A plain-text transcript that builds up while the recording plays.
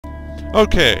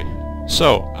Okay,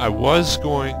 so I was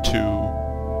going to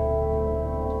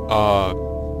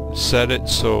set it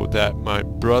so that my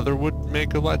brother would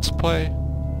make a Let's Play.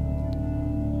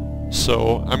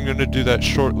 So I'm gonna do that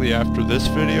shortly after this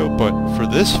video, but for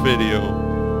this video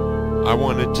I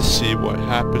wanted to see what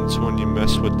happens when you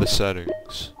mess with the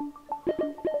settings.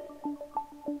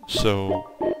 So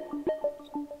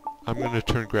I'm gonna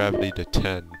turn gravity to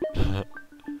 10.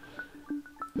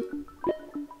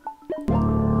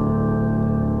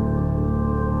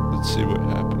 Let's see what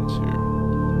happens here.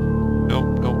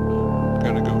 Nope, nope.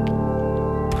 Gotta go.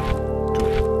 Go.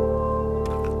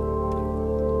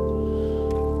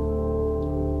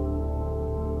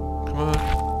 Come on.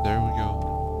 There we go.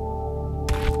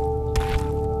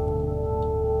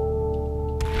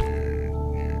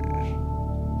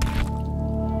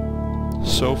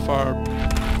 So far,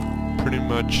 pretty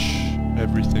much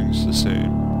everything's the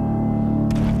same.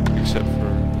 Except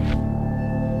for...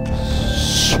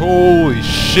 Holy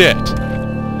shit!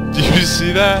 Do you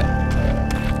see that?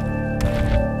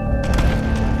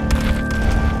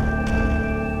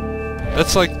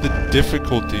 That's like the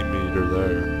difficulty meter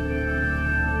there.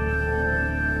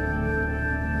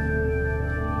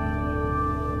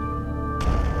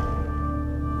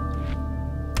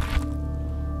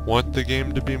 Want the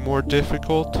game to be more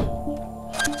difficult?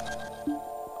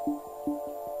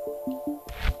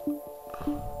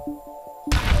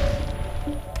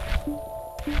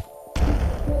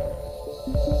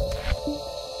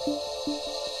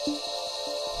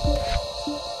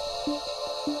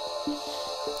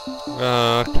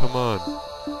 Come on.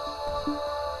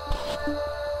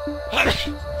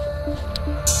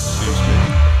 Excuse me.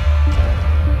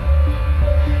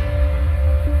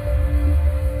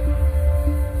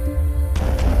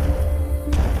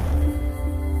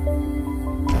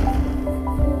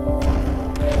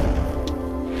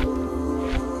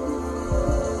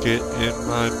 Get in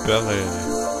my belly.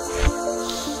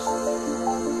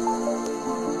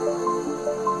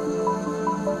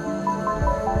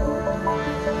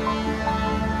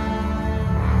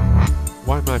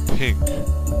 Why am I pink?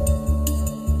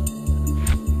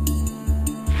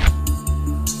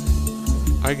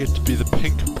 I get to be the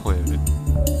pink planet.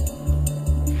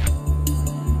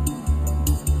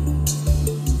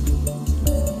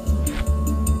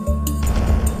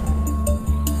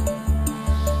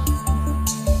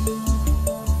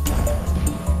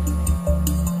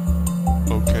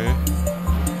 Okay.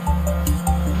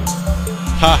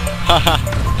 Ha ha ha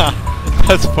ha!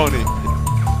 That's funny.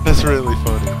 That's really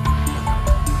funny.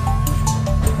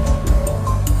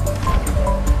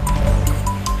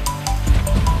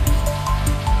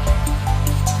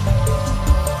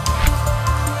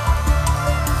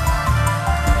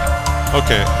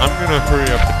 Okay, I'm gonna hurry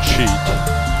up and cheat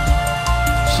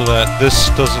so that this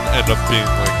doesn't end up being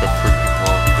like a freaking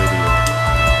long video.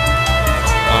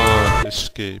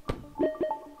 Escape.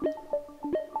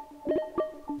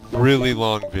 Really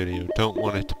long video. Don't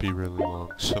want it to be really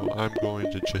long, so I'm going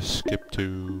to just skip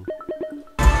to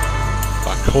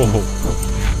black hole.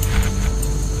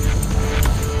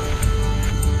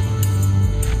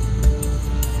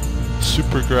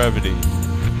 Super gravity.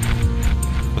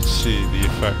 Let's see the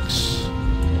effects.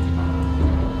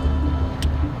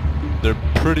 They're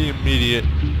pretty immediate.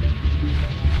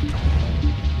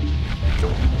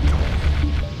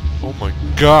 Oh my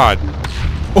god!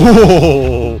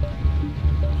 Oh!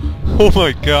 Oh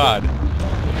my god!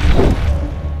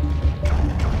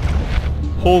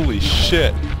 Holy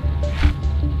shit!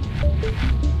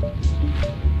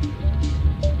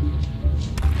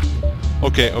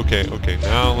 Okay, okay, okay.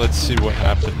 Now let's see what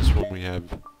happens when we have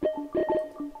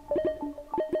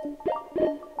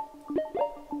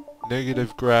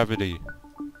negative gravity.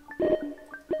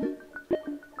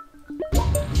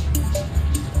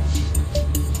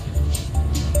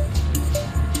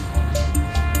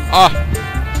 Ah!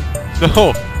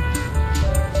 No!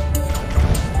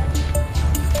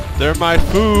 They're my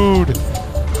food!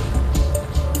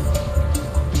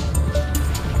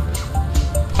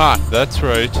 Ha! That's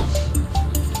right.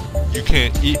 You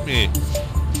can't eat me.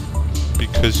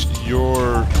 Because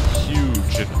you're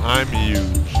huge and I'm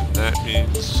huge. And that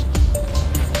means...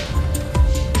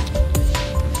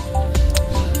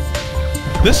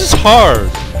 This is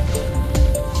hard!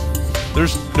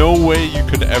 There's no way you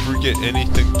could ever get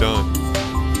anything done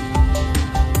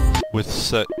with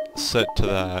set to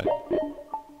that.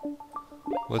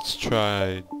 Let's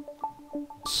try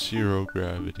 0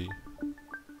 gravity.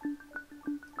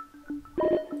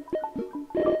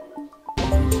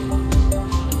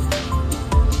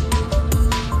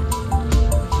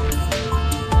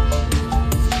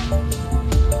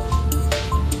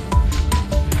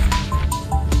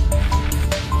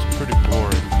 It's pretty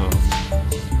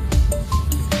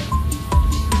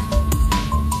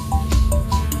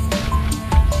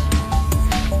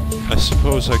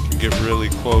suppose I can get really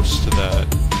close to that.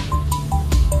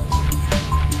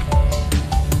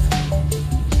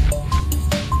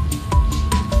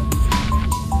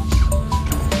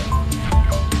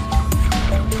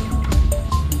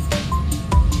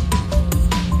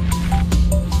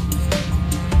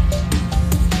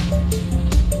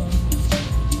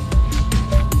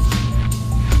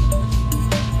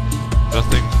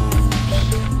 Nothing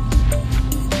moves.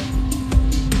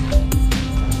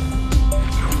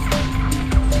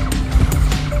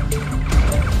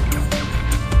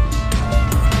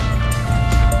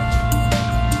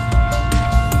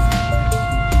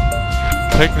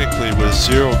 Technically, with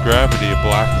zero gravity, a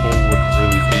black hole wouldn't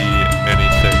really be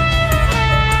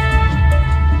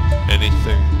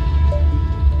anything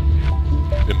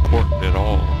important at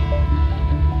all.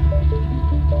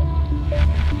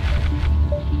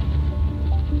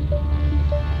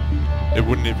 It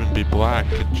wouldn't even be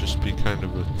black, it'd just be kind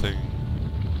of a thing.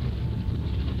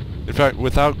 In fact,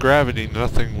 without gravity,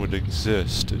 nothing would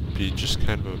exist. It'd be just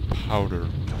kind of a powder.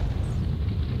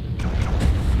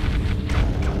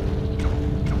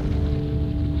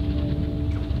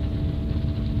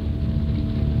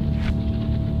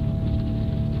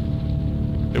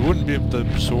 It wouldn't be able to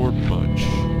absorb much,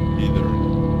 either.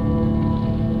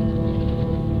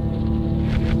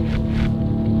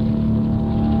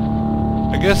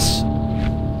 I guess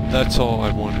that's all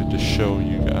I wanted to show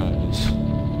you guys.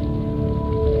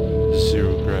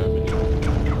 Zero gravity.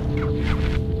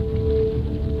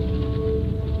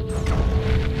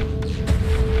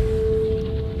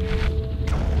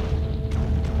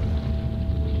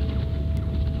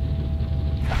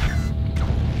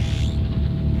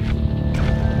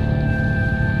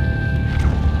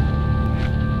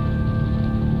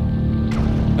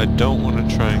 I don't want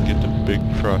to try and get the big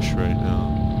crush right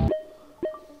now.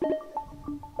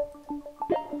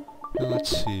 Now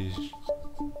let's see.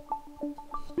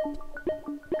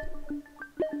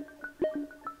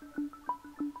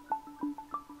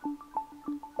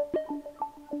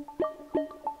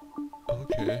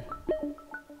 Okay.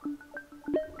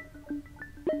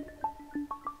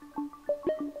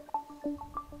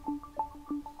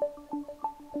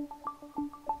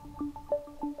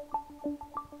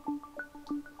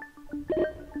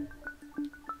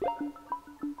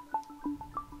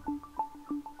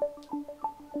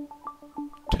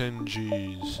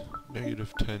 Gs,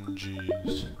 negative 10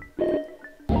 Gs.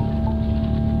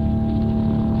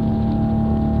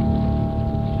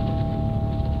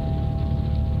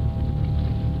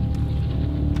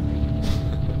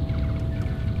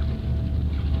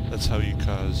 That's how you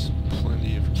cause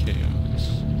plenty of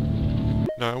chaos.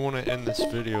 Now I want to end this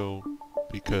video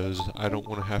because I don't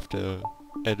want to have to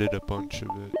edit a bunch of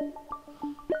it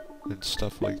and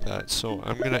stuff like that. So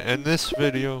I'm going to end this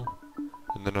video.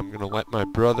 And then I'm going to let my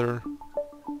brother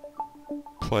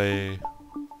play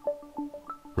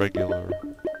regular.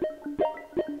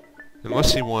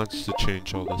 Unless he wants to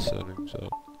change all the settings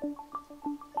up.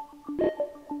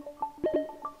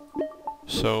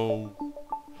 So,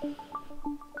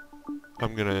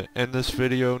 I'm going to end this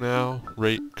video now.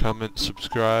 Rate, comment,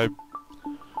 subscribe.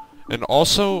 And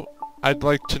also, I'd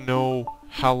like to know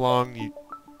how long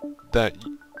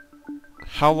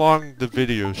the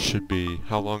videos should be,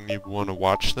 how long you want to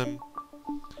watch them,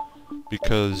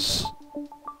 because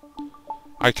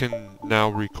I can now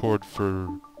record for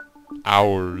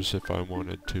hours if I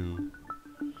wanted to,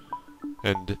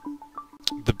 and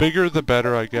the bigger the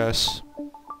better, I guess,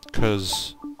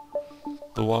 because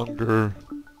the longer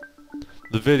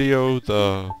the video,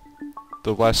 the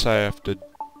less I have to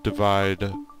divide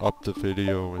up the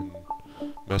video and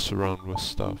mess around with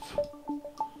stuff.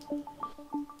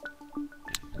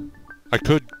 I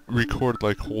could record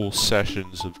like whole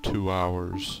sessions of 2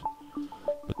 hours,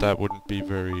 but that wouldn't be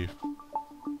very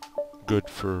good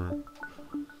for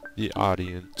the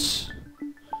audience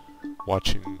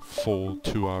watching full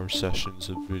 2-hour sessions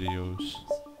of videos.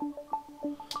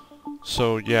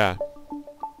 So yeah,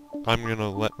 I'm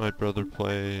gonna let my brother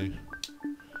play,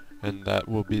 and that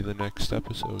will be the next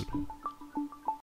episode.